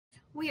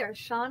We are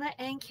Shauna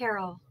and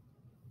Carol.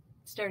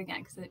 Start again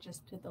because it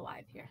just did the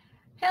live here.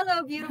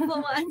 Hello,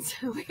 beautiful ones.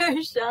 We are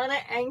Shauna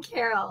and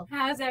Carol.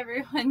 How's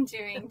everyone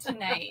doing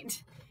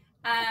tonight?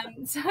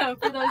 So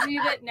for those of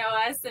you that know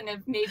us and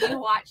have maybe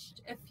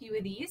watched a few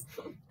of these,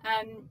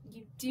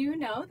 you do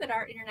know that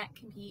our internet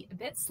can be a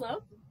bit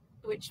slow,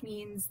 which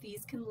means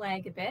these can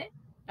lag a bit.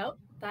 Oh,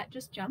 that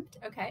just jumped.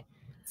 Okay.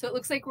 So it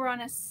looks like we're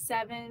on a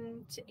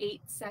 7 to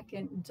 8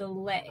 second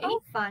delay.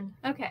 Oh, fun.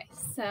 Okay,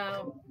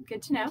 so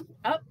good to know.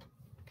 Oh,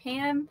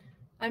 Pam,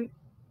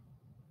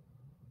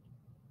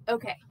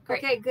 okay,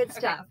 great. Okay, good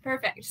stuff. Okay,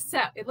 perfect. So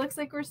it looks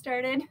like we're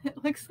started.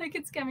 It looks like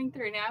it's coming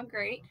through now.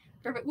 Great.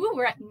 Perfect. Woo,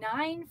 we're at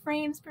 9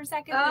 frames per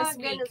second this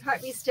week. Goodness,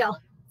 heart be still.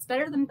 It's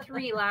better than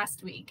 3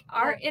 last week.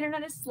 Our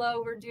internet is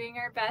slow. We're doing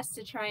our best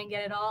to try and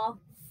get it all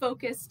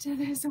focused to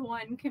this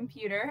one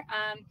computer.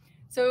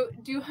 So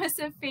do us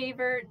a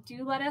favor.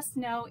 Do let us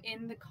know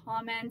in the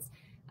comments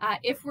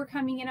if we're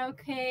coming in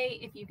okay,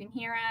 if you can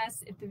hear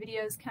us, if the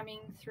video is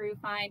coming through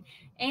fine.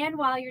 And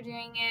while you're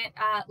doing it,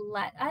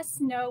 let us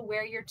know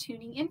where you're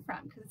tuning in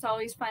from, because it's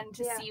always fun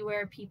to see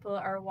where people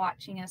are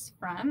watching us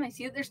from. I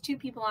see that there's 2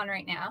 people on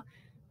right now.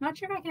 I'm not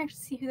sure if I can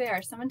actually see who they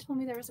are. Someone told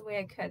me there was a way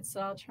I could,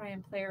 so I'll try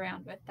and play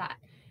around with that.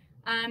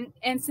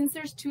 And since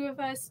there's 2 of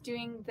us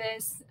doing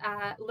this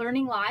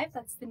Learning Live,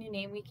 that's the new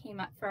name we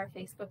came up for our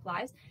Facebook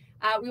Lives,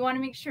 we want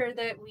to make sure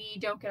that we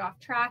don't get off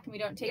track and we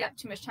don't take up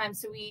too much time.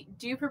 So we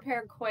do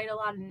prepare quite a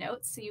lot of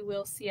notes, so you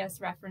will see us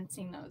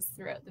referencing those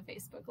throughout the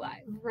Facebook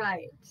Live.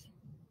 Right.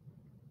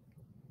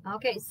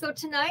 Okay, so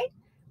tonight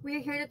we're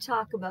here to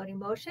talk about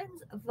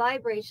emotions,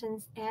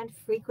 vibrations, and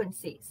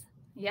frequencies.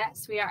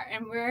 Yes, we are.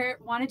 And we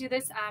want to do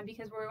this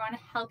because we want to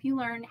help you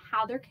learn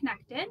how they're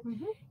connected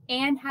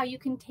and how you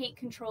can take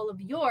control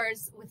of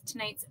yours with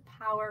tonight's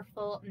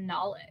powerful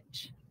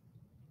knowledge.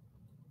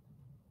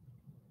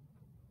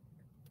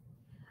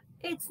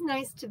 It's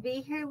nice to be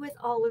here with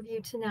all of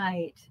you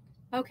tonight.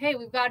 Okay,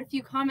 we've got a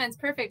few comments.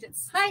 Perfect.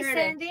 It's Hi, started.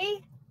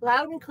 Sandy.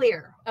 Loud and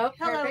clear. Oh,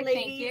 hello, perfect.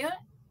 ladies. Thank you.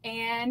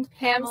 And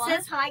Pam Pamela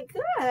says hi.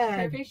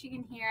 Good. Perfect. She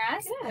can hear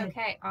us. Good.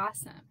 Okay,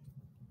 awesome.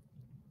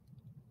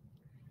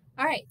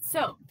 All right,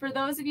 so for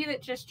those of you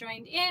that just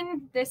joined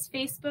in this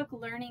Facebook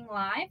Learning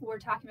Live, we're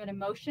talking about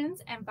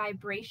emotions and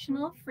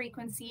vibrational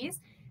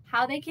frequencies,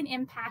 how they can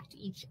impact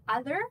each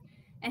other,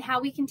 and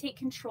how we can take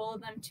control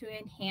of them to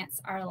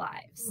enhance our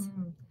lives.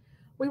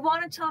 We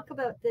want to talk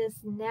about this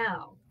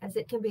now, as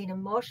it can be an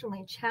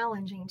emotionally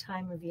challenging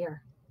time of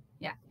year.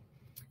 Yeah.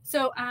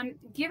 So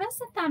give us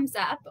a thumbs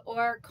up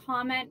or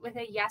comment with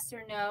a yes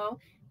or no,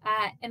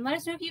 and let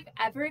us know if you've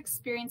ever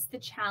experienced the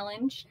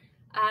challenge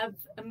of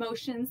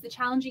emotions, the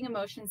challenging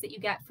emotions that you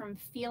get from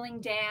feeling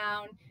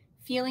down,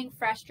 feeling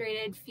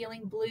frustrated,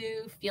 feeling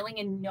blue, feeling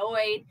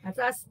annoyed. That's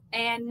us.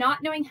 And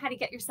not knowing how to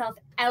get yourself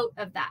out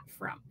of that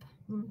frump.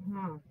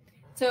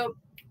 So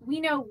we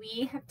know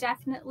we have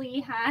definitely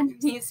had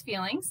these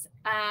feelings.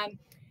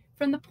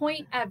 From the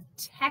point of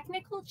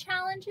technical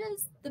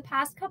challenges, the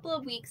past couple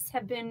of weeks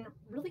have been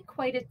really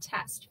quite a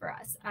test for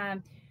us.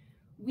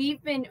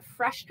 We've been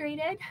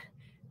frustrated,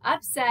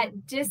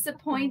 upset,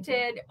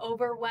 disappointed,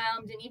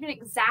 overwhelmed, and even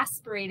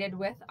exasperated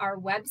with our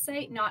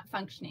website not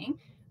functioning,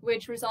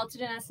 which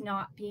resulted in us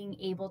not being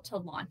able to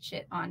launch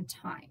it on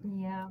time.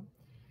 Yeah.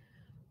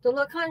 The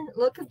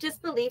look of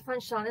disbelief on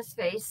Shauna's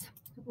face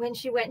when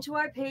she went to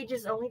our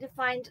pages only to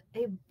find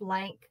a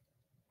blank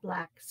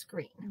black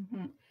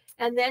screen.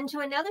 And then to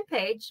another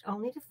page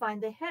only to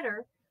find the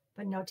header,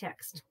 but no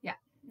text. Yeah,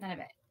 none of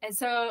it. And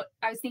so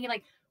I was thinking,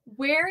 like,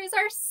 where is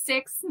our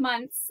 6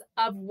 months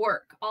of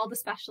work? All the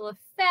special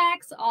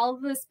effects, all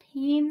this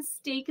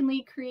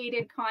painstakingly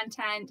created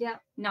content,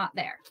 not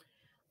there.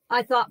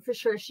 I thought for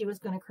sure she was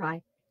going to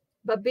cry.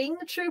 But being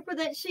the trooper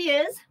that she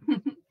is,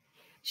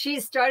 she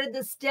started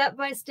the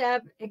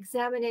step-by-step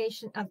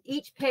examination of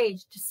each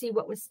page to see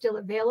what was still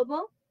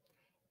available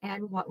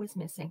and what was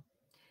missing.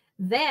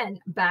 Then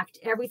backed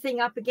everything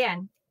up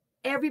again,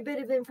 every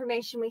bit of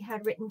information we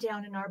had written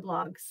down in our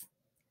blogs.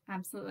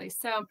 Absolutely.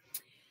 So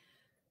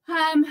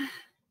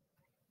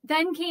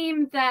then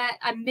came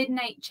a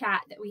midnight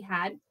chat that we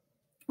had.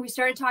 We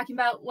started talking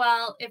about,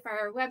 well, if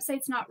our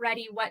website's not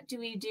ready, what do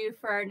we do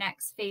for our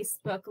next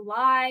Facebook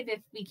Live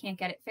if we can't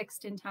get it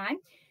fixed in time?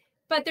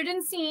 But there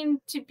didn't seem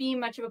to be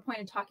much of a point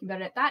in talking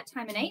about it at that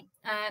time of night.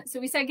 So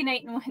we said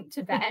goodnight and went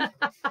to bed.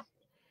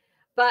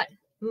 But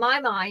my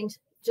mind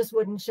just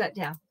wouldn't shut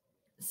down.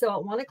 So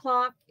at 1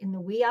 o'clock in the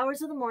wee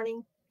hours of the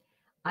morning,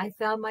 I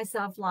found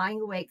myself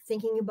lying awake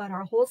thinking about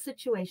our whole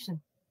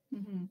situation.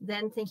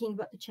 Then thinking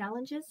about the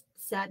challenges,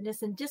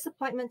 sadness, and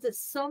disappointment that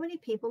so many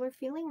people are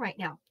feeling right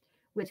now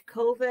with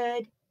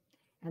COVID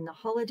and the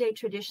holiday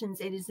traditions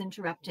it is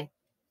interrupting.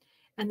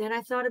 And then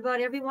I thought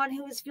about everyone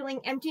who is feeling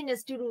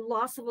emptiness due to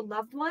loss of a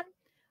loved one,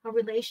 a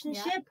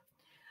relationship,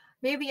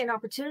 maybe an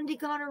opportunity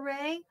gone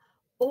awry,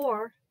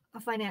 or a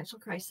financial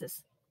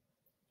crisis.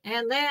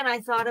 And then I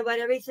thought about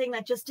everything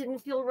that just didn't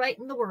feel right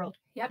in the world.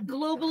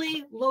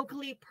 Globally,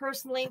 locally,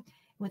 personally.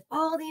 With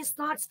all these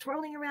thoughts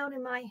twirling around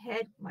in my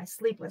head, my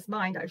sleepless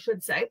mind, I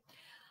should say,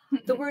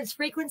 the words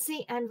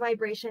frequency and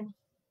vibration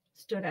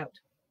stood out.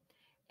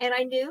 And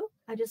I knew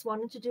I just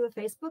wanted to do a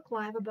Facebook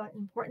Live about the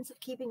importance of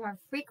keeping our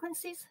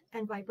frequencies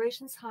and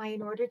vibrations high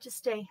in order to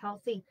stay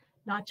healthy,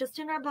 not just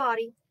in our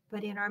body,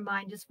 but in our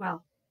mind as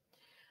well.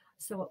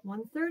 So at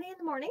 1:30 in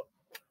the morning,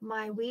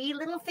 my wee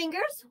little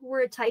fingers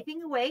were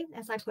typing away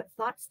as I put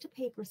thoughts to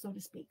paper, so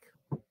to speak.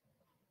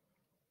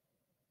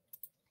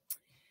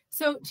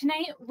 So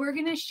tonight we're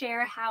going to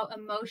share how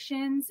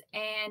emotions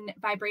and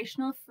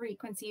vibrational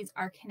frequencies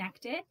are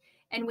connected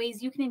and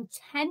ways you can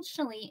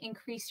intentionally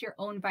increase your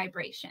own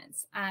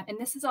vibrations. And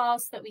this is all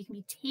so that we can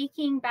be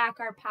taking back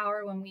our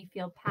power when we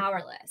feel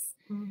powerless.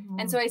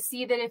 And so I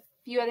see that a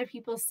few other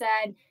people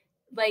said,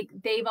 like,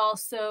 they've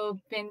also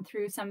been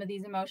through some of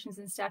these emotions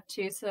and stuff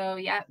too. So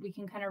yeah, we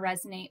can kind of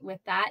resonate with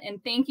that.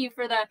 And thank you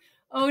for the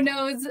oh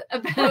no's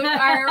about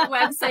our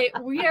website.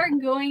 We are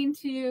going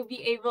to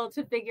be able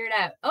to figure it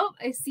out. Oh,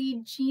 I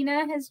see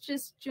Gina has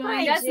just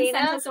joined us and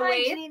sent us a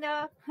wave. Hi,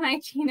 Gina. Hi,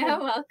 Gina.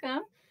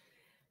 Welcome.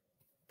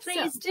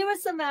 Please do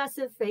us a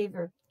massive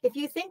favor. If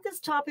you think this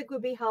topic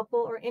would be helpful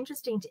or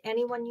interesting to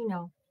anyone you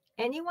know,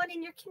 anyone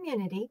in your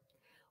community,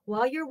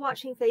 while you're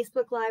watching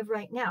Facebook Live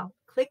right now,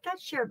 click that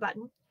share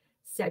button,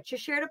 set your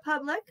share to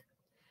public,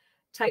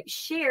 type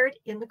shared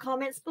in the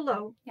comments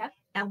below,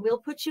 and we'll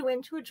put you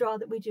into a draw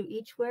that we do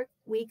each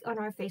week on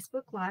our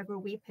Facebook Live where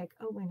we pick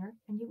a winner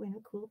and you win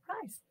a cool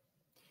prize.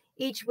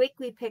 Each week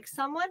we pick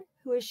someone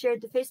who has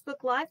shared the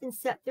Facebook Live and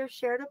set their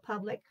share to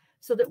public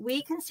so that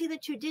we can see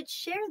that you did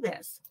share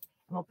this.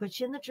 And we'll put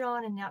you in the draw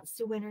and announce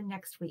the winner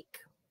next week.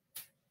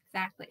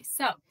 Exactly.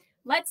 So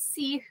let's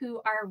see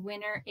who our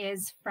winner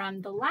is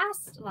from the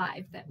last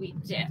live that we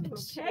did.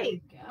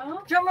 Okay.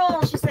 Drum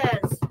roll, she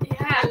says.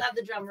 Yeah, I love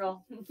the drum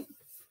roll.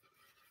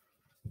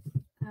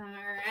 All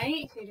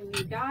right, who do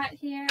we got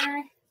here?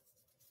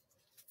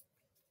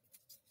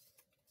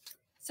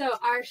 So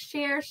our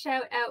share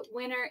shout out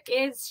winner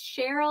is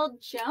Cheryl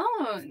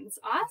Jones.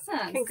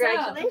 Awesome.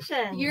 Congratulations.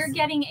 So you're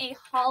getting a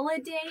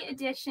holiday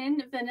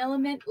edition Vanilla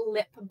Mint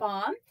lip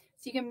balm.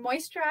 So you can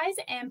moisturize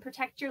and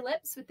protect your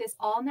lips with this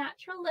all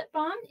natural lip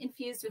balm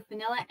infused with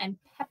vanilla and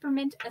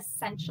peppermint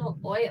essential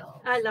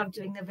oil. I love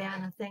doing the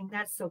Vanna thing.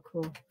 That's so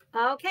cool.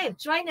 Okay,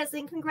 join us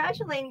in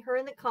congratulating her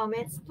in the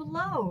comments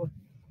below.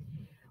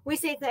 We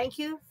say thank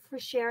you for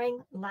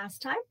sharing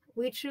last time.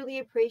 We truly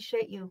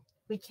appreciate you.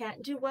 We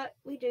can't do what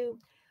we do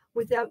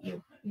without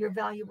you. Your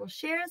valuable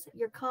shares,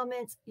 your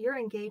comments, your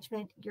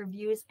engagement, your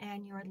views,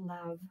 and your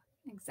love.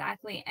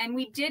 Exactly. And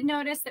we did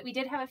notice that we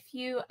did have a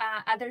few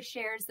other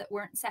shares that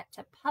weren't set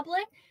to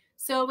public.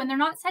 So when they're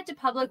not set to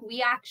public,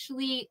 we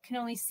actually can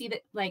only see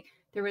that, like,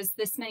 there was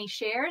this many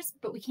shares,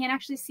 but we can't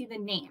actually see the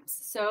names.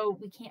 So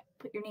we can't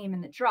put your name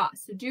in the draw.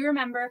 So do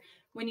remember,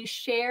 when you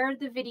share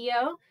the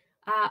video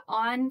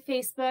on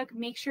Facebook,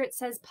 make sure it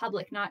says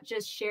public, not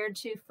just shared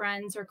to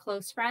friends or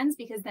close friends,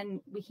 because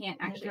then we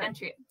can't actually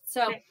enter it.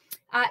 So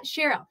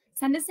Cheryl,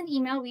 send us an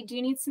email. We do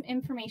need some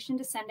information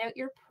to send out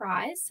your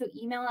prize. So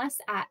email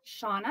us at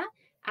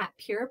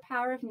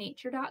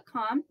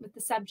shauna@purepowerofnature.com with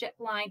the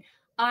subject line,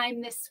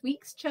 I'm this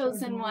week's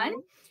chosen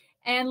one.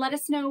 And let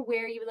us know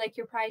where you would like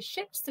your prize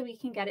shipped so we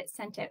can get it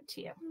sent out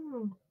to you.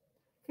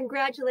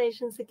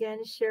 Congratulations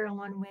again, Cheryl,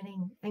 on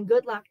winning. And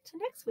good luck to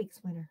next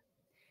week's winner.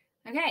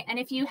 Okay, and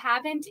if you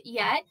haven't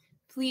yet,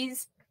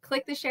 please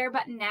click the share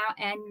button now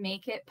and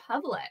make it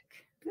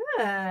public.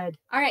 Good.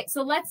 All right,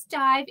 so let's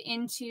dive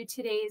into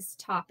today's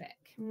topic.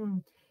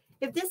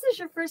 If this is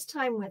your first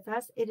time with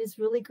us, it is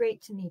really great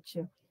to meet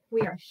you.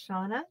 We are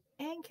Shauna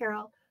and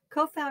Carol,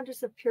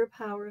 co-founders of Pure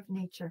Power of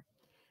Nature.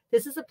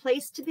 This is a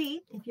place to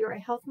be if you're a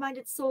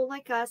health-minded soul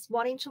like us,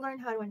 wanting to learn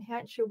how to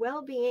enhance your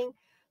well-being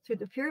through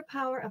the pure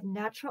power of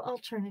natural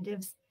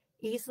alternatives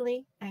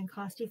easily and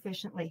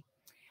cost-efficiently.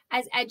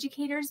 As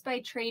educators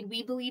by trade,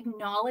 we believe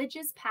knowledge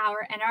is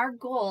power, and our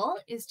goal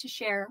is to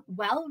share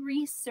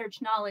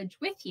well-researched knowledge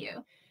with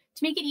you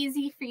to make it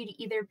easy for you to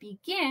either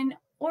begin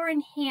or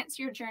enhance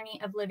your journey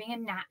of living a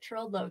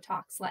natural,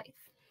 low-tox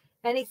life.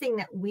 Anything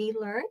that we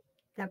learn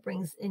that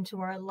brings into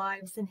our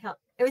lives and help,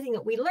 everything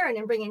that we learn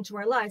and bring into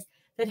our lives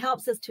that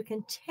helps us to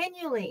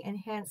continually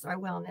enhance our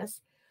wellness,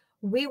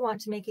 we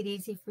want to make it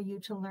easy for you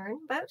to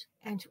learn about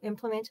and to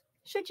implement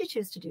should you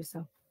choose to do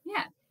so.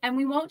 Yeah, and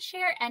we won't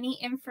share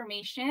any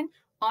information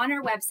on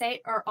our website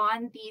or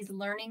on these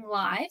learning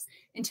lives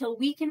until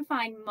we can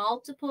find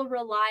multiple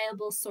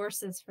reliable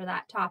sources for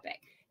that topic,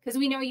 because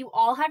we know you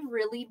all have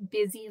really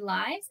busy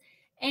lives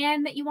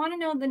and that you want to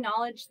know the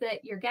knowledge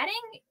that you're getting,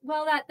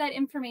 well, that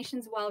information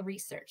is well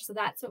researched. So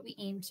that's what we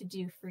aim to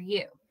do for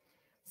you.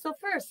 So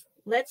first,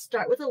 let's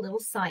start with a little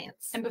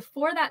science. And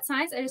before that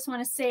science, I just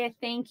want to say a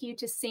thank you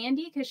to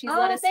Sandy, because she's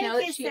let us know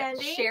that she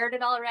shared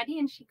it already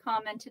and she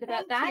commented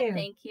about that.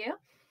 Thank you.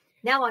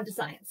 Now on to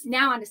science.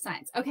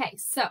 Okay,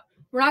 so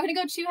we're not going to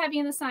go too heavy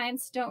in the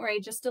science. Don't worry,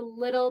 just a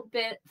little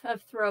bit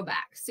of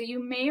throwback. So you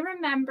may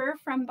remember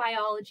from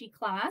biology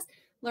class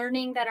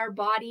learning that our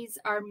bodies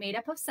are made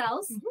up of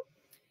cells,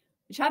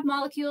 which have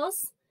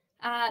molecules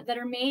that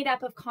are made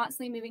up of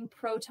constantly moving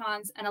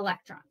protons and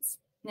electrons.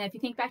 Now, if you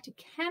think back to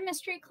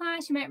chemistry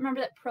class, you might remember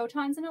that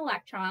protons and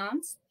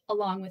electrons,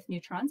 along with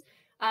neutrons,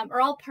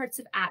 are all parts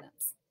of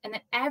atoms, and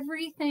that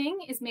everything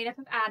is made up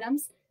of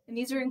atoms, and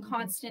these are in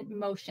constant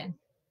motion.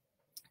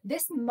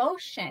 This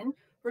motion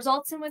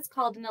results in what's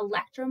called an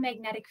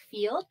electromagnetic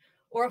field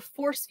or a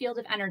force field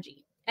of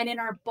energy. And in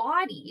our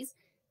bodies,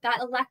 that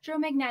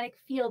electromagnetic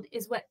field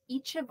is what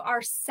each of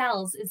our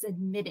cells is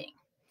emitting.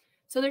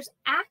 So there's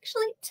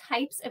actually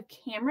types of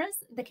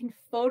cameras that can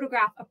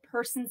photograph a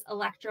person's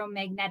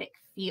electromagnetic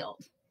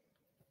field.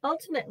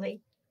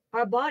 Ultimately,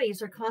 our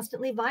bodies are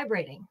constantly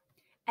vibrating.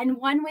 And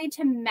one way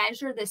to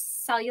measure the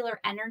cellular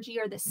energy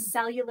or the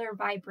cellular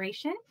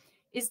vibration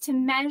is to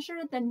measure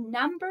the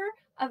number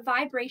of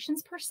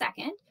vibrations per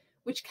second,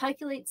 which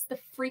calculates the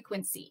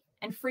frequency.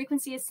 And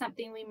frequency is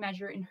something we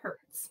measure in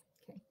hertz.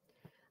 Okay.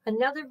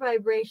 Another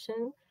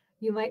vibration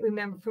you might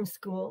remember from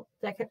school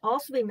that can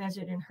also be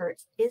measured in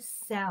hertz is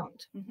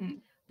sound.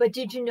 But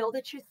did you know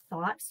that your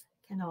thoughts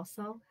can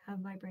also have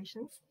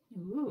vibrations?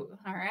 Ooh,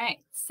 all right.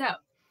 So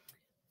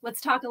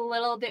let's talk a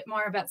little bit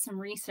more about some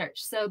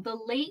research. So the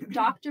late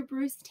Dr.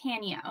 Bruce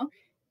Tanio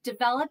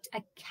developed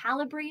a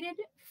calibrated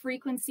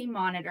frequency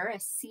monitor, a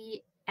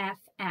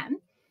CFM,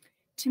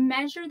 to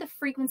measure the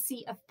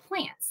frequency of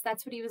plants.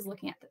 That's what he was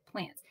looking at, the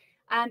plants.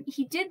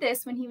 He did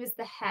this when he was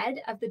the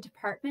head of the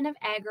Department of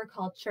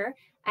Agriculture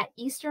at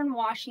Eastern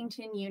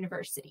Washington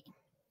University.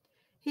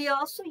 He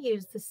also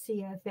used the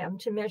CFM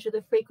to measure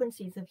the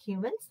frequencies of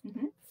humans,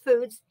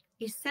 foods,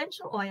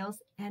 essential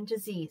oils, and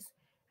disease.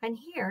 And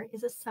here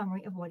is a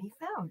summary of what he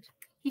found.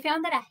 He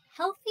found that a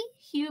healthy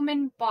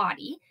human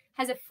body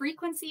has a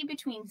frequency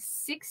between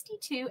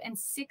 62 and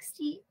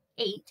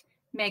 68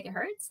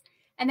 megahertz,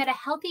 and that a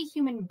healthy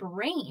human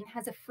brain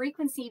has a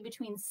frequency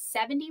between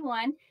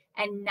 71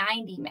 and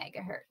 90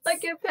 megahertz.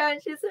 Like your Pam,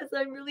 she says,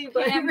 I'm really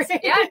vibrating.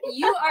 Yeah,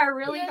 you are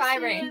really yes,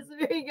 vibrating.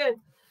 Yes, very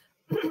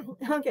good.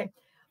 Okay.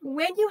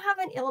 When you have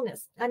an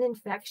illness, an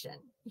infection,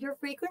 your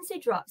frequency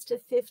drops to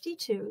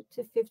 52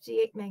 to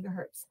 58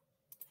 megahertz.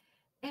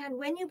 And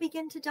when you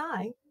begin to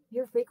die,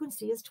 your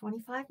frequency is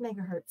 25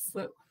 megahertz.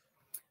 Whoa.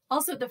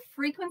 Also, the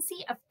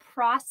frequency of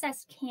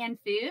processed canned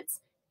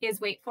foods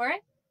is, wait for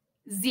it,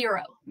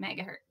 0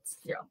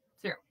 megahertz. Zero.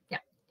 Yeah.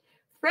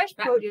 Fresh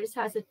produce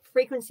has a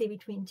frequency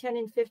between 10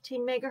 and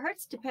 15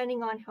 megahertz,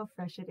 depending on how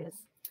fresh it is.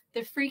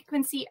 The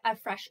frequency of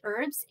fresh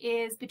herbs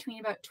is between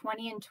about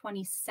 20 and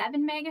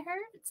 27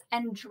 megahertz,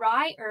 and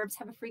dry herbs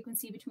have a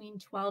frequency between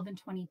 12 and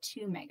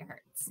 22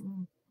 megahertz.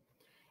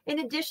 In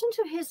addition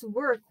to his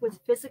work with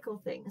physical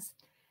things,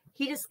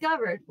 he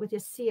discovered with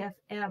his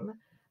CFM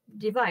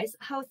device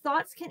how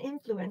thoughts can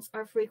influence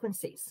our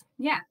frequencies.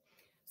 Yeah.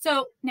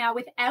 So now,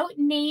 without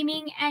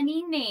naming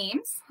any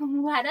names,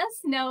 let us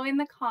know in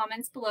the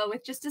comments below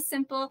with just a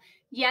simple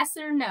yes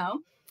or no.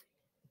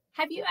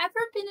 Have you ever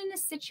been in a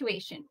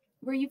situation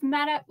where you've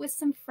met up with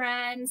some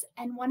friends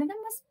and one of them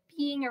was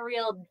being a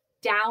real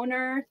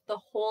downer the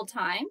whole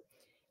time?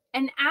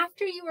 And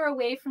after you were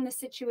away from the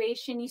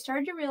situation, you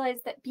started to realize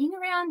that being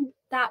around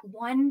that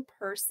one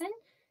person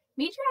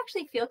made you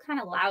actually feel kind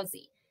of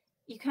lousy.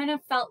 You kind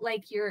of felt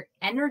like your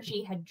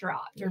energy had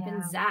dropped or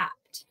been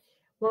zapped.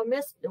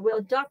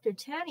 Well, Dr.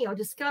 Tanio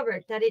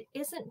discovered that it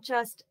isn't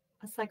just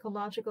a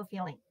psychological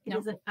feeling. It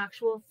is an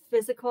actual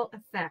physical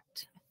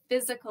effect.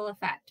 Physical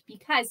effect,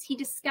 because he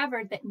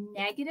discovered that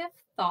negative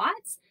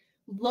thoughts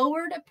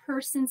lowered a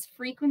person's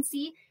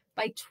frequency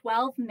by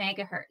 12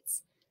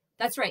 megahertz.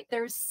 That's right.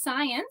 There's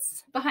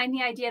science behind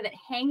the idea that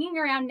hanging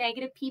around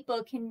negative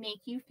people can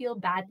make you feel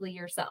badly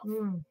yourself.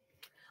 On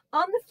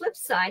the flip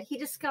side, he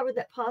discovered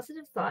that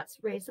positive thoughts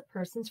raise a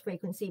person's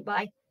frequency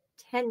by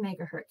 10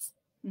 megahertz.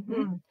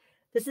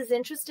 This is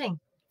interesting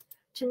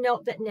to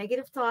note that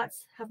negative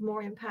thoughts have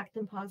more impact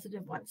than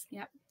positive ones.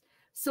 Yep.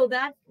 So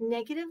that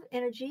negative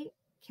energy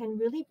can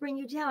really bring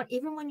you down,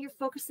 even when you're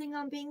focusing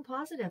on being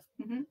positive.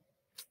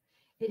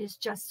 It is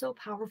just so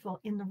powerful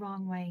in the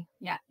wrong way.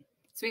 Yeah.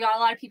 So we got a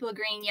lot of people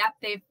agreeing, yep,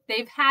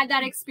 they've had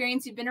that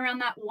experience. You've been around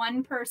that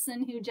one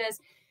person who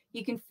just,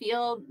 you can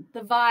feel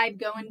the vibe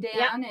going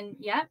down. And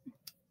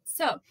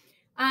So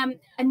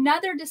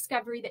another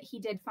discovery that he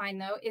did find,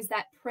 though, is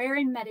that prayer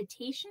and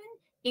meditation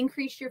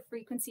increase your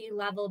frequency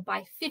level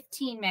by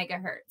 15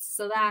 megahertz.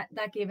 So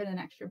that gave it an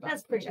extra bump.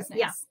 That's pretty nice.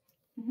 Yeah.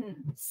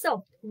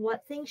 So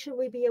what things should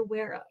we be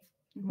aware of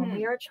when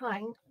we are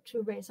trying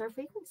to raise our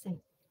frequency?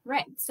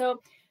 Right.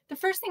 So the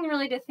first thing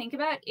really to think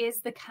about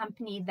is the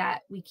company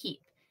that we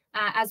keep.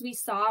 As we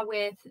saw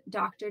with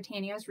Dr.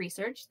 Tanio's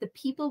research, the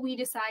people we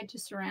decide to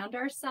surround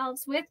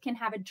ourselves with can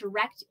have a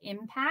direct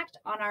impact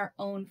on our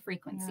own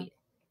frequency.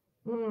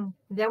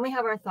 Then we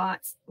have our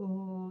thoughts.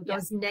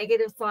 Those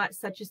negative thoughts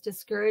such as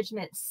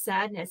discouragement,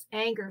 sadness,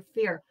 anger,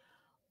 fear,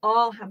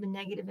 all have a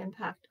negative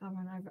impact on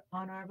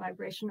our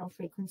vibrational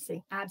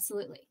frequency.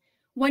 Absolutely.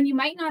 One you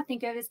might not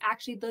think of is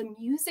actually the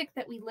music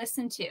that we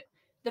listen to.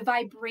 The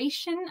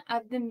vibration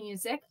of the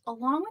music,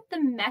 along with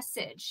the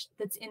message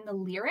that's in the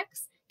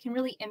lyrics, can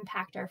really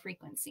impact our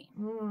frequency.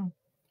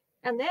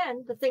 And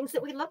then the things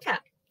that we look at.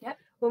 Yep.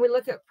 When we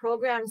look at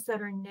programs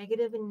that are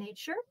negative in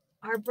nature,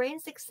 our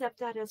brains accept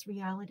that as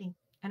reality,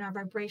 and our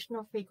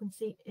vibrational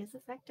frequency is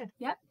affected.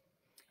 Yep.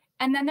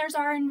 And then there's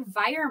our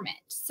environment.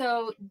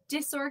 So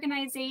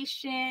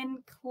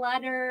disorganization,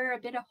 clutter, a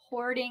bit of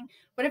hoarding,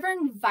 whatever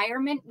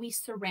environment we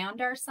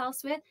surround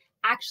ourselves with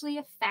actually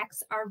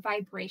affects our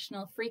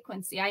vibrational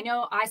frequency. I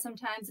know I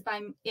sometimes, if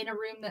I'm in a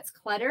room that's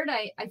cluttered,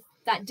 I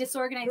that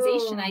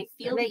disorganization, I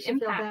feel the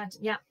impact.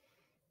 Yeah.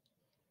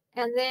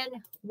 And then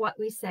what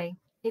we say.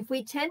 If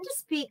we tend to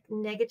speak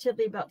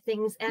negatively about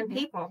things and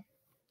people,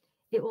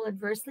 it will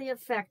adversely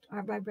affect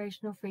our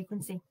vibrational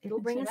frequency. It'll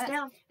bring us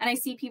down. And I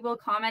see people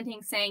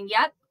commenting saying,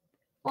 yep,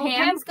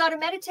 Pam's got to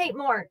meditate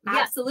more.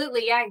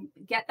 Absolutely. Yeah.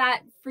 Get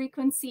that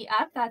frequency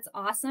up. That's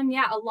awesome.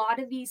 Yeah. A lot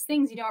of these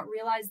things, you don't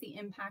realize the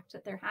impact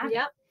that they're having.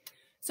 Yep.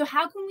 So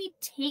how can we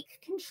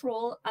take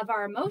control of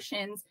our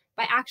emotions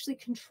by actually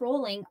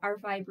controlling our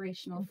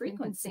vibrational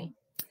frequency?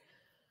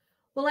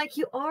 Well, like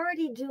you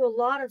already do a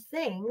lot of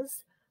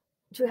things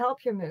to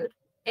help your mood,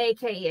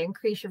 aka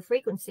increase your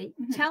frequency.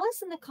 Tell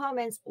us in the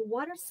comments,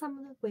 what are some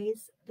of the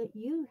ways that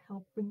you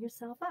help bring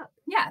yourself up?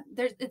 Yeah,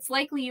 it's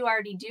likely you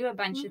already do a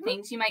bunch of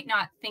things. You might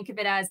not think of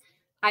it as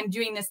I'm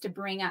doing this to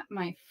bring up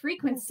my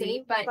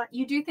frequency, but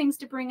you do things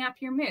to bring up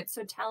your mood.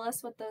 So tell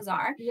us what those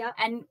are. Yeah.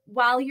 And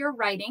while you're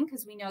writing,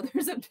 because we know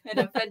there's a bit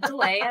of a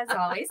delay as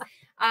always,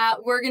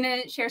 we're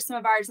going to share some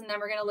of ours, and then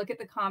we're going to look at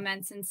the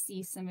comments and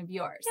see some of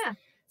yours. Yeah.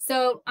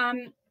 So,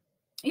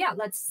 yeah,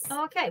 let's.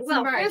 Okay.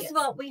 Well, first of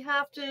all, we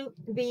have to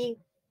be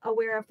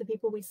aware of the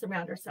people we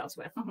surround ourselves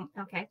with.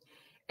 Okay.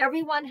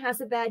 Everyone has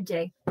a bad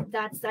day.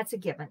 That's a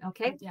given.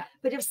 Okay. Yeah.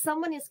 But if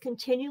someone is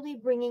continually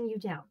bringing you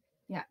down,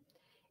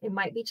 it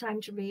might be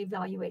time to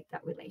reevaluate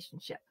that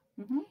relationship.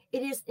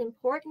 It is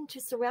important to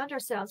surround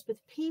ourselves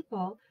with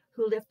people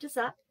who lift us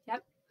up,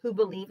 who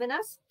believe in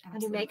us,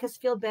 and who make us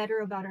feel better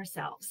about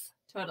ourselves.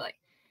 Totally.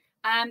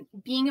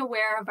 Being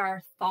aware of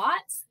our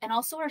thoughts and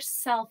also our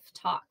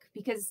self-talk,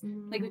 because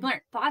like we've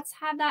learned, thoughts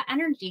have that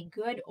energy,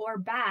 good or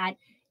bad,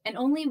 and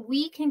only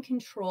we can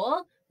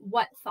control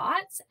what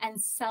thoughts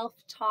and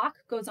self-talk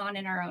goes on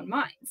in our own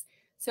minds.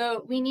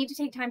 So we need to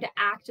take time to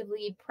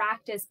actively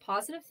practice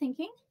positive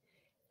thinking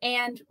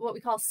and what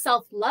we call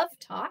self-love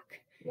talk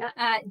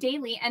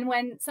daily. And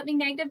when something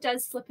negative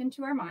does slip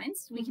into our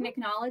minds, we can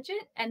acknowledge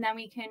it, and then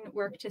we can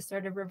work to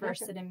sort of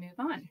reverse it and move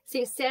on.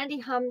 See, Sandy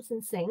hums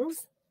and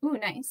sings. Ooh,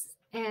 nice.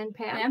 And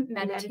Pam,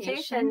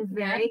 meditation.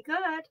 Very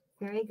good.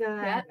 Very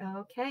good.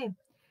 Okay.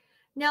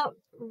 Now,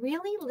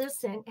 really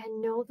listen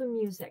and know the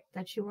music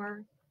that you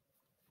are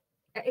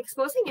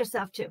exposing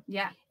yourself to.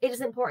 Yeah. It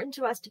is important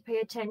to us to pay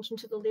attention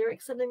to the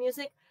lyrics of the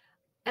music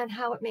and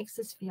how it makes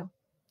us feel.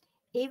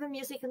 Even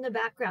music in the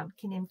background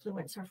can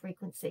influence our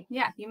frequency.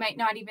 Yeah, you might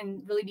not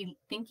even really be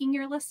thinking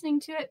you're listening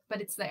to it,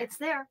 but it's there. It's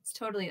there. It's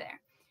totally there.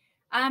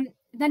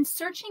 Then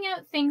searching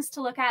out things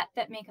to look at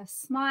that make us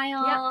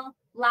smile,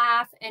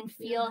 laugh, and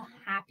feel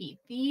happy.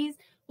 These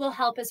will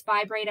help us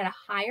vibrate at a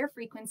higher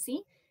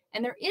frequency.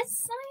 And there is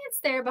science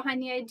there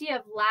behind the idea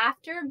of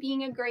laughter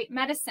being a great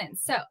medicine.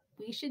 So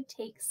we should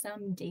take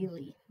some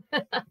daily.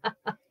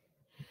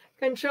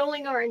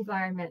 Controlling our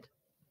environment.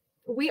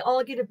 We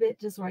all get a bit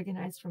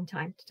disorganized from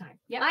time to time.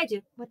 Yeah, I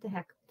do. What the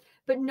heck?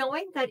 But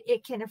knowing that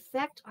it can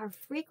affect our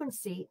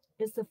frequency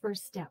is the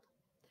first step.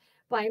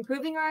 By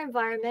improving our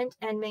environment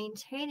and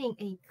maintaining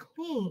a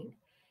clean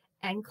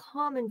and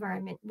calm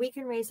environment, we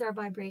can raise our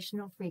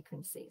vibrational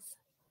frequencies.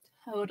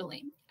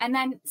 Totally. And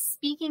then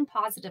speaking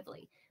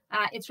positively.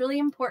 It's really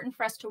important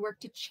for us to work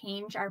to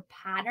change our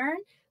pattern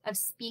of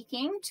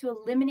speaking to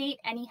eliminate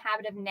any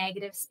habit of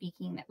negative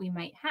speaking that we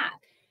might have.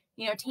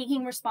 You know,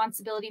 taking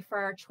responsibility for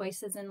our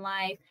choices in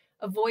life,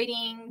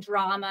 avoiding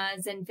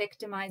dramas and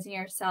victimizing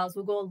ourselves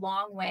will go a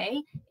long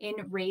way in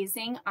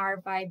raising our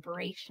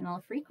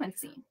vibrational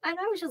frequency. And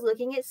I was just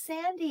looking at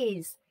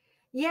Sandy's.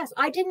 Yes,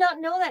 I did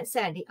not know that,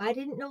 Sandy. I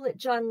didn't know that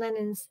John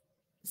Lennon's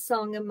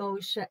song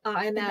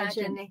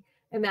Imagine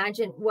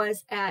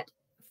was at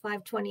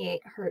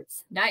 528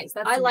 hertz. Nice.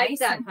 That's I like nice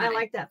that. I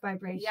like that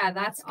vibration. Yeah,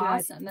 that's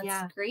awesome. That's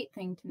a great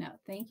thing to know.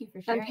 Thank you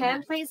for sharing. And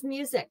Pam plays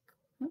music.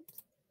 Oops.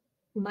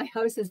 My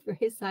house is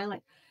very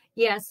silent.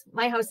 Yes,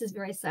 my house is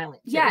very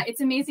silent too. Yeah,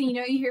 it's amazing. You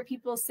know, you hear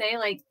people say,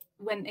 like,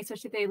 when,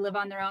 especially if they live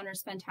on their own or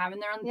spend time on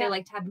their own, they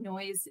like to have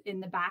noise in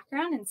the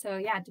background. And so,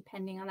 yeah,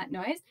 depending on that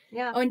noise.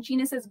 Yeah. Oh, and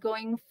Gina says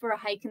going for a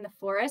hike in the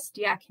forest.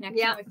 Yeah,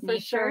 connecting with nature.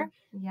 Sure.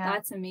 Yeah.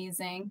 That's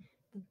amazing.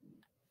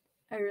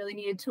 I really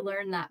needed to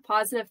learn that.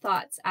 Positive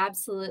thoughts.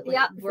 Absolutely.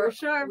 Yeah, for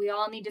sure. We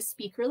all need to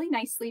speak really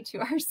nicely to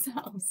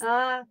ourselves.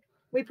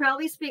 We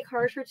probably speak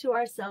harsher to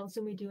ourselves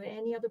than we do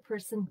any other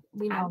person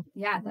we know.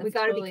 Yeah, that's we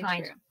got to totally be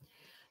kind. True.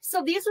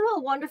 So these are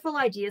all wonderful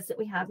ideas that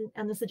we have,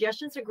 and the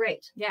suggestions are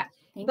great. Yeah,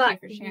 thank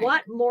you for sharing.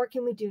 What more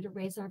can we do to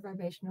raise our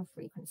vibrational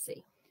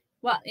frequency?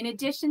 Well, in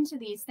addition to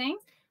these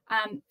things,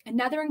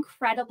 another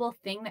incredible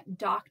thing that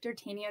Dr.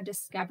 Tanio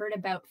discovered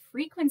about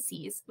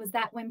frequencies was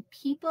that when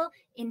people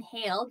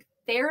inhaled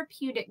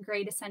therapeutic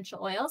grade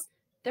essential oils,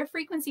 their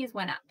frequencies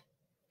went up,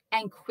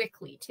 and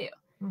quickly too.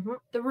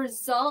 The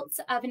results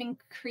of an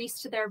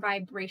increase to their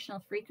vibrational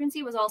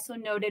frequency was also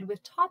noted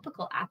with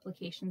topical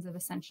applications of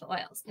essential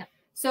oils.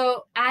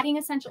 So adding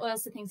essential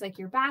oils to things like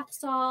your bath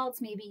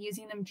salts, maybe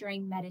using them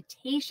during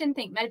meditation.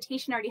 Think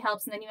meditation already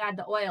helps, and then you add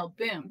the oil,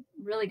 boom,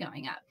 really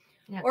going up.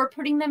 Yeah. Or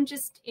putting them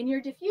just in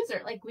your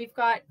diffuser like we've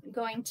got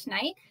going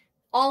tonight.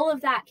 All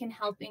of that can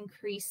help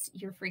increase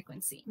your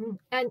frequency.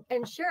 And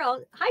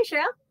Cheryl, hi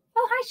Cheryl.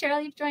 Oh, hi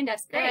Cheryl, you've joined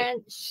us. Great.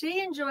 And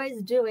she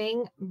enjoys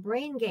doing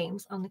brain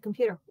games on the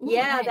computer. Ooh,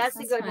 yeah, nice. that's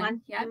a good fun.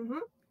 one. Yeah.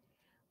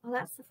 Well,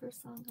 that's the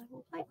first song I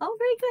will play. Oh,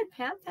 very good,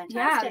 Pam.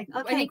 Fantastic.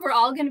 Yeah, Okay. I think we're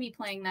all going to be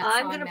playing that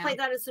I'm song going to now. play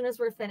that as soon as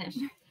we're finished.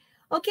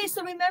 Okay,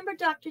 so remember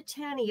Dr.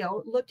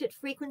 Tanio looked at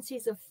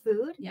frequencies of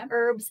food, Yep.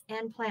 herbs,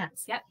 and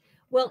plants. Yep.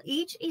 Well,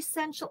 each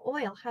essential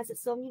oil has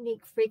its own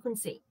unique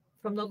frequency,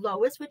 from the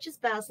lowest, which is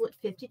basil at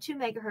 52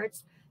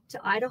 megahertz,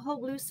 to Idaho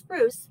blue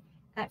spruce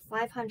at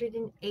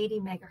 580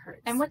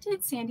 megahertz. And what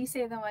did Sandy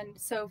say the one?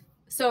 So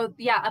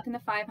yeah, up in the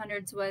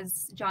 500s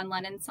was John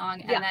Lennon's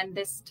song, and then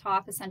this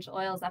top essential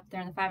oil is up there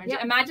in the 500s.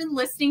 Yep. Imagine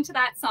listening to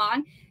that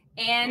song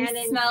and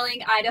then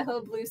smelling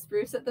Idaho blue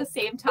spruce at the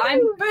same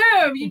time.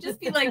 Boom! You just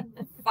be like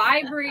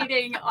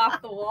vibrating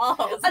off the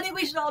walls. I think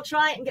we should all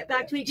try it and get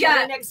back to each Yeah.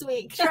 other next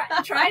week.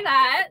 Try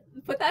that.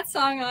 Put that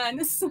song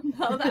on,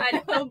 smell the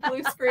Idaho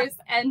blue spruce,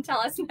 and tell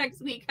us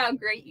next week how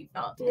great you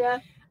felt. Yeah.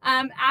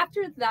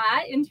 After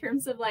that, in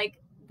terms of like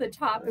the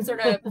top sort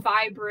of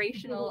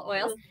vibrational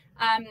oils,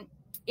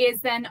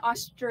 is then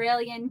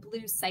Australian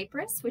blue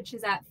cypress, which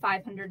is at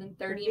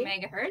 530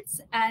 megahertz,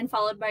 and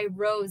followed by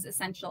rose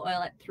essential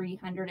oil at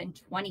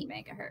 320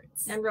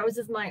 megahertz. And rose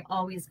is my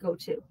always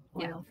go-to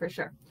oil for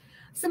sure.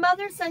 Some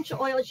other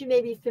essential oils you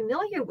may be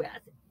familiar with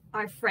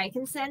are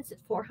frankincense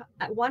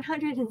at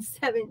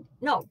 107.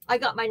 No, I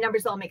got my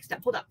numbers all mixed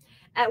up. Hold up.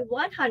 At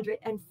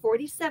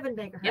 147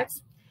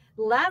 megahertz,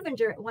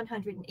 lavender at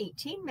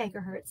 118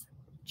 megahertz,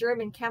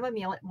 German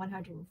chamomile at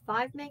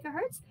 105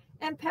 megahertz,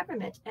 and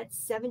peppermint at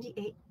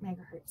 78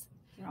 megahertz.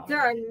 There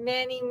are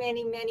many,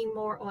 many, many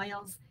more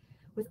oils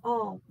with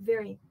all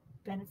very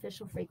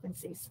beneficial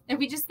frequencies. If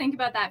we just think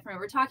about that for a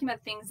minute, we're talking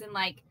about things in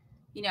like,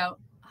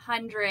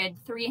 100,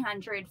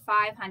 300,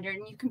 500,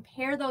 and you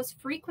compare those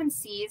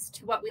frequencies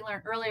to what we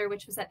learned earlier,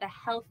 which was that the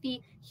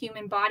healthy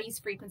human body's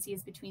frequency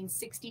is between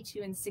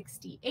 62 and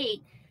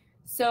 68.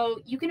 So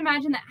you can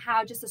imagine that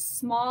how just a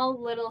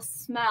small little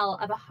smell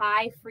of a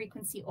high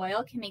frequency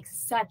oil can make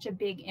such a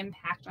big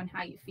impact on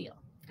how you feel.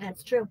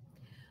 That's true.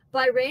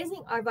 By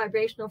raising our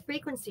vibrational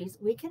frequencies,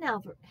 we can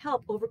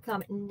help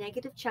overcome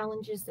negative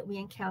challenges that we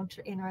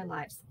encounter in our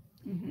lives.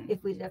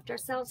 If we lift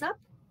ourselves up,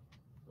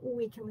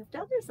 we can lift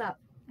others up.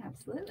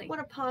 Absolutely. What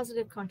a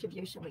positive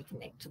contribution we can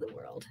make to the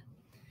world.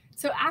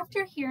 So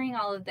after hearing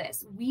all of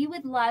this, we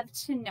would love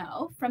to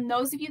know from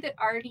those of you that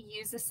already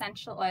use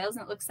essential oils,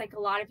 and it looks like a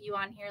lot of you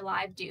on here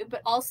live do,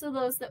 but also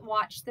those that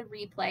watch the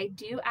replay,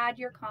 do add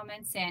your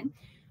comments in.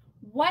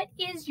 What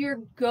is your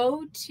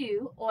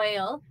go-to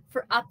oil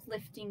for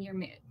uplifting your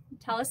mood?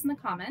 Tell us in the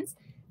comments.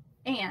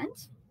 And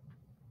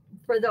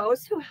for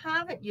those who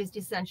haven't used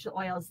essential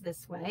oils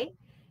this way,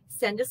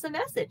 send us a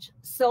message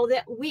so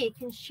that we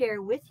can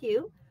share with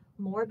you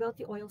more about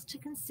the oils to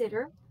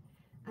consider,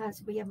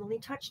 as we have only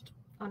touched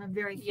on a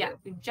very few. Yeah,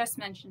 we've just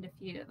mentioned a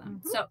few of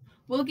them. So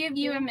we'll give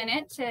you a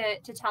minute to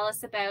tell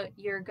us about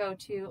your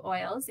go-to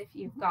oils if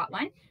you've got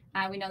one.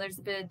 We know there's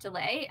a bit of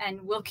delay, and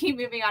we'll keep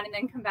moving on and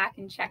then come back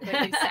and check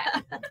what you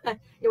said.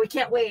 Yeah, we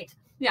can't wait.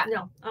 Yeah.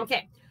 No.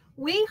 Okay.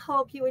 We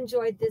hope you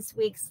enjoyed this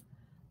week's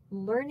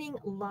Learning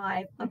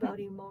Live about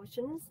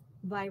emotions,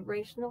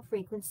 vibrational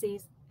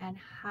frequencies, and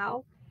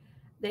how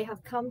they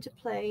have come to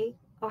play,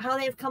 or how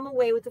they have come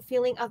away with a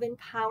feeling of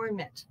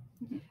empowerment.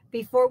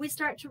 Before we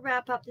start to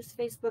wrap up this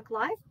Facebook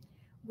Live,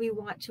 we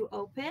want to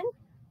open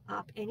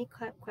up any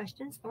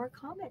questions or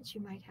comments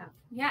you might have.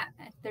 Yeah,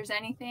 if there's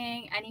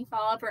anything, any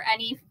follow-up, or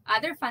any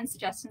other fun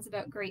suggestions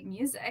about great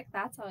music,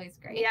 that's always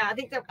great. Yeah, I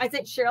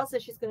think Cheryl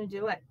says she's going to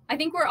do it. I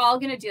think we're all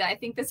going to do that. I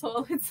think this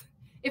whole,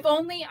 if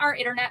only our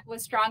internet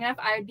was strong enough,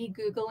 I would be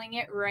Googling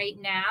it right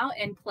now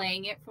and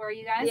playing it for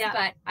you guys. Yeah.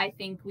 But I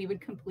think we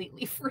would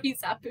completely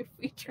freeze up if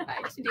we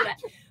tried to do that.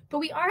 But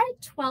we are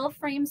at 12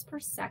 frames per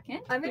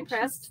second. I'm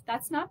impressed.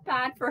 That's not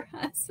bad for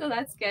us, so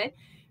that's good.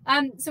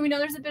 So we know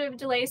there's a bit of a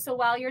delay. So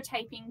while you're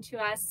typing to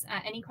us,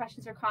 any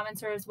questions or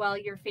comments, or as well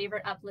your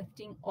favorite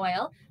uplifting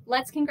oil,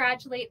 let's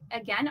congratulate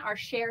again our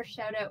share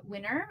shout out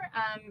winner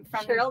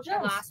from Cheryl the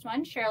Jones. last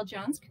one, Cheryl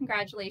Jones.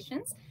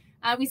 Congratulations.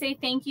 We say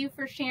thank you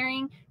for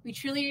sharing. We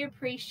truly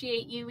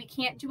appreciate you. We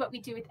can't do what we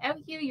do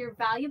without you, your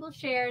valuable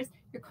shares,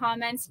 your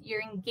comments,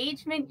 your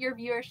engagement, your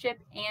viewership,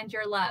 and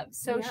your love.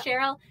 So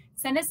Cheryl,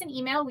 send us an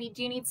email. We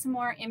do need some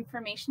more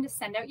information to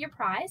send out your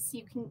prize.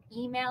 You can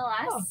email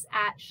us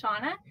at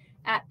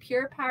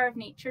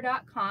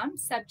shauna@purepowerofnature.com,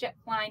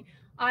 subject line,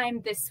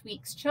 I'm this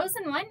week's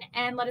chosen one,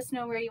 and let us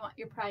know where you want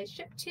your prize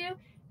shipped to,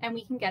 and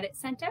we can get it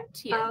sent out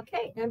to you.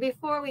 Okay, and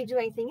before we do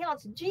anything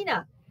else,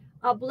 Gina,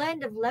 a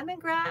blend of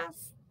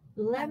lemongrass,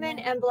 lemon,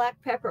 and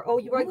black pepper. Oh,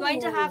 you are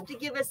going to have to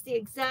give us the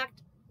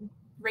exact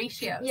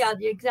ratios. Yeah,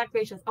 the exact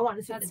ratios. I want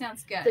to see that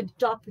sounds good. the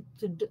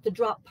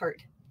drop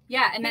part.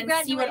 Yeah, and then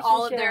see what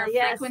all of their Cheryl.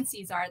 Yes.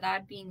 frequencies are.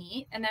 That'd be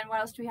neat. And then what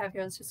else do we have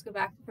here? Let's just go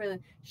back for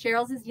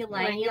Cheryl's is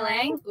ylang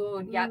ylang. Oh,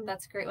 yeah,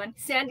 that's a great one.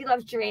 Sandy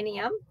loves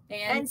geranium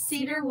and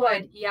cedar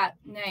wood. Yeah,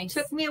 nice.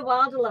 Took me a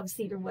while to love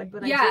cedar wood,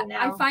 but I do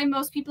now. I find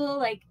most people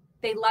like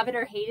they love it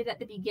or hate it at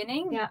the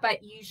beginning,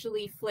 but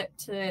usually flip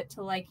to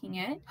liking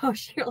it. Oh,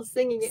 Cheryl's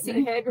singing it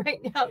in her head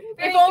right now.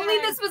 If only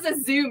this was a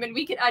Zoom and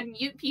we could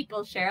unmute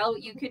people, Cheryl,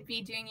 you could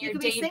be doing your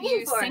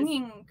debut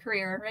singing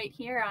career right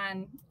here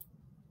on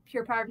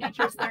Pure Power of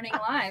Nature's Learning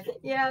Live.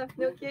 Yeah,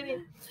 no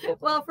kidding.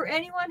 Well, for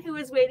anyone who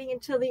is waiting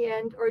until the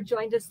end or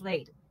joined us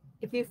late,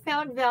 if you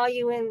found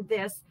value in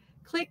this,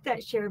 click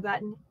that share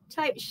button,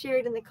 type share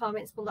it in the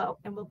comments below,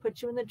 and we'll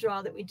put you in the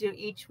draw that we do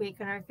each week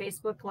on our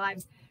Facebook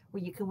Lives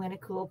where you can win a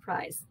cool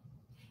prize.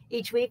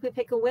 Each week we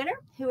pick a winner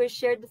who has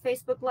shared the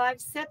Facebook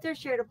Live, set their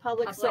share to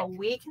public so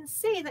we can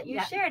see that you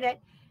shared it,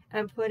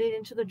 and put it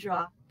into the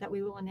draw that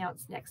we will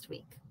announce next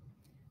week.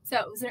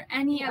 So is there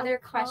any other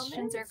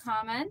questions or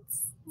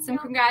comments? Some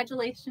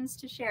congratulations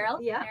to Cheryl.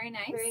 Yeah. Very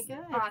nice. Very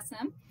good.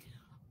 Awesome.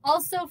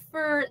 Also,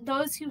 for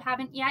those who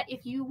haven't yet,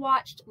 if you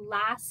watched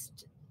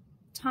last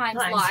time's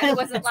live, it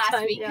wasn't last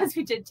week because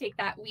we did take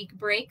that week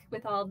break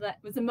with all that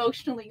was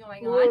emotionally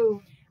going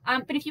on.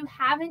 But if you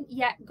haven't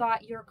yet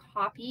got your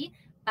copy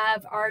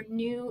of our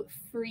new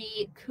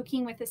free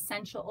Cooking with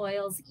Essential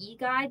Oils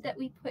e-guide that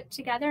we put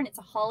together, and it's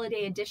a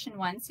holiday edition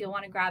one, so you'll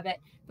want to grab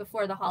it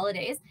before the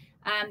holidays.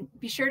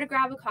 Be sure to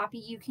grab a copy.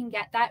 You can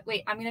get that.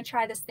 Wait, I'm going to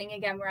try this thing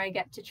again where I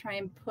get to try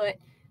and put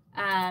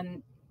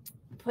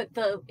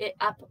it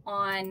up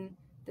on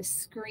the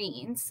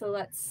screen. So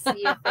let's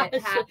see if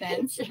it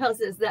happens. Cheryl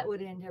says that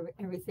would end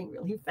everything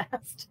really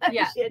fast.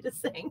 Yeah. She had to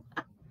sing.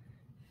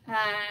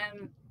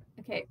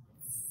 Okay.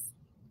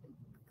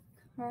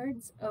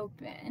 Cards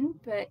open,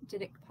 but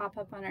did it pop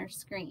up on our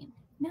screen?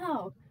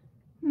 No.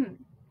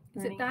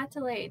 Is it that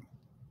delayed?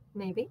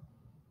 Maybe.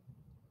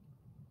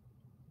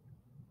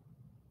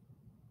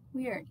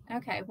 Weird.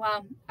 Okay,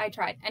 well, I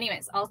tried.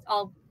 Anyways,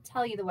 I'll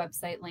tell you the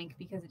website link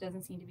because it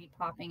doesn't seem to be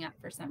popping up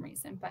for some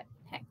reason, but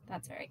hey,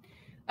 that's all right.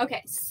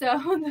 Okay, so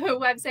the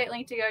website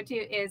link to go to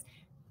is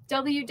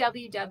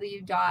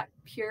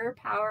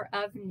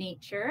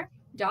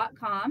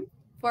www.purepowerofnature.com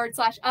 /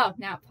 oh,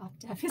 now it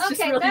popped up. It's just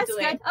really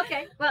delayed. Good.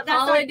 Okay, well, that's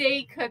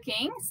holiday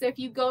cooking. So if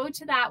you go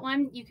to that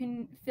one, you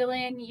can fill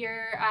in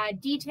your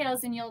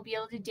details and you'll be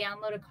able to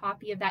download a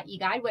copy of that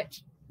e-guide,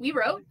 which we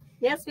wrote.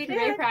 Yes, we did.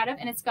 Very proud of,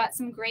 and it's got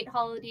some great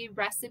holiday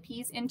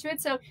recipes into it.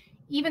 So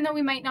even though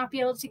we might not be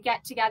able to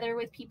get together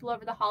with people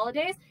over the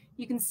holidays,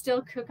 you can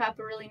still cook up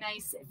a really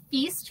nice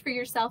feast for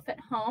yourself at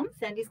home.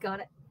 Sandy's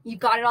got it. You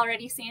got it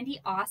already, Sandy.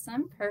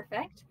 Awesome.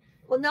 Perfect.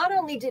 Well, not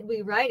only did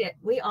we write it,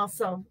 we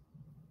also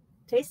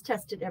taste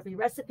tested every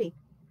recipe.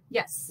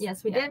 Yes.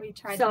 Yes, we did. We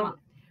tried them all.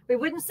 We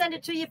wouldn't send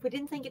it to you if we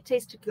didn't think it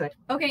tasted good.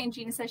 Okay, and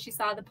Gina says she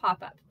saw the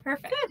pop-up.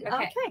 Perfect. Good.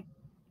 Okay.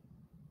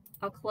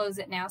 I'll close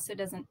it now so it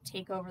doesn't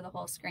take over the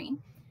whole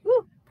screen.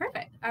 Woo.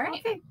 Perfect. All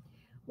right. Okay.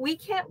 We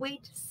can't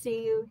wait to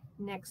see you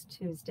next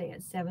Tuesday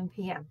at 7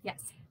 p.m.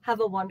 Yes. Have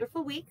a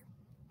wonderful week.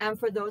 And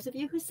for those of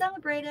you who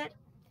celebrate it,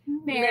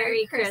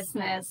 Merry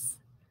Christmas.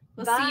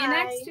 We'll see you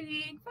next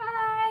week.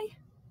 Bye.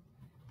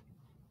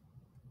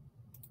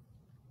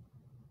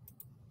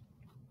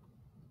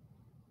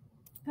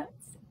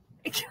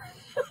 It's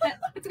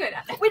good.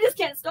 We just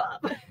can't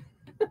stop.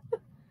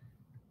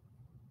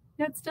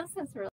 No, it still says we're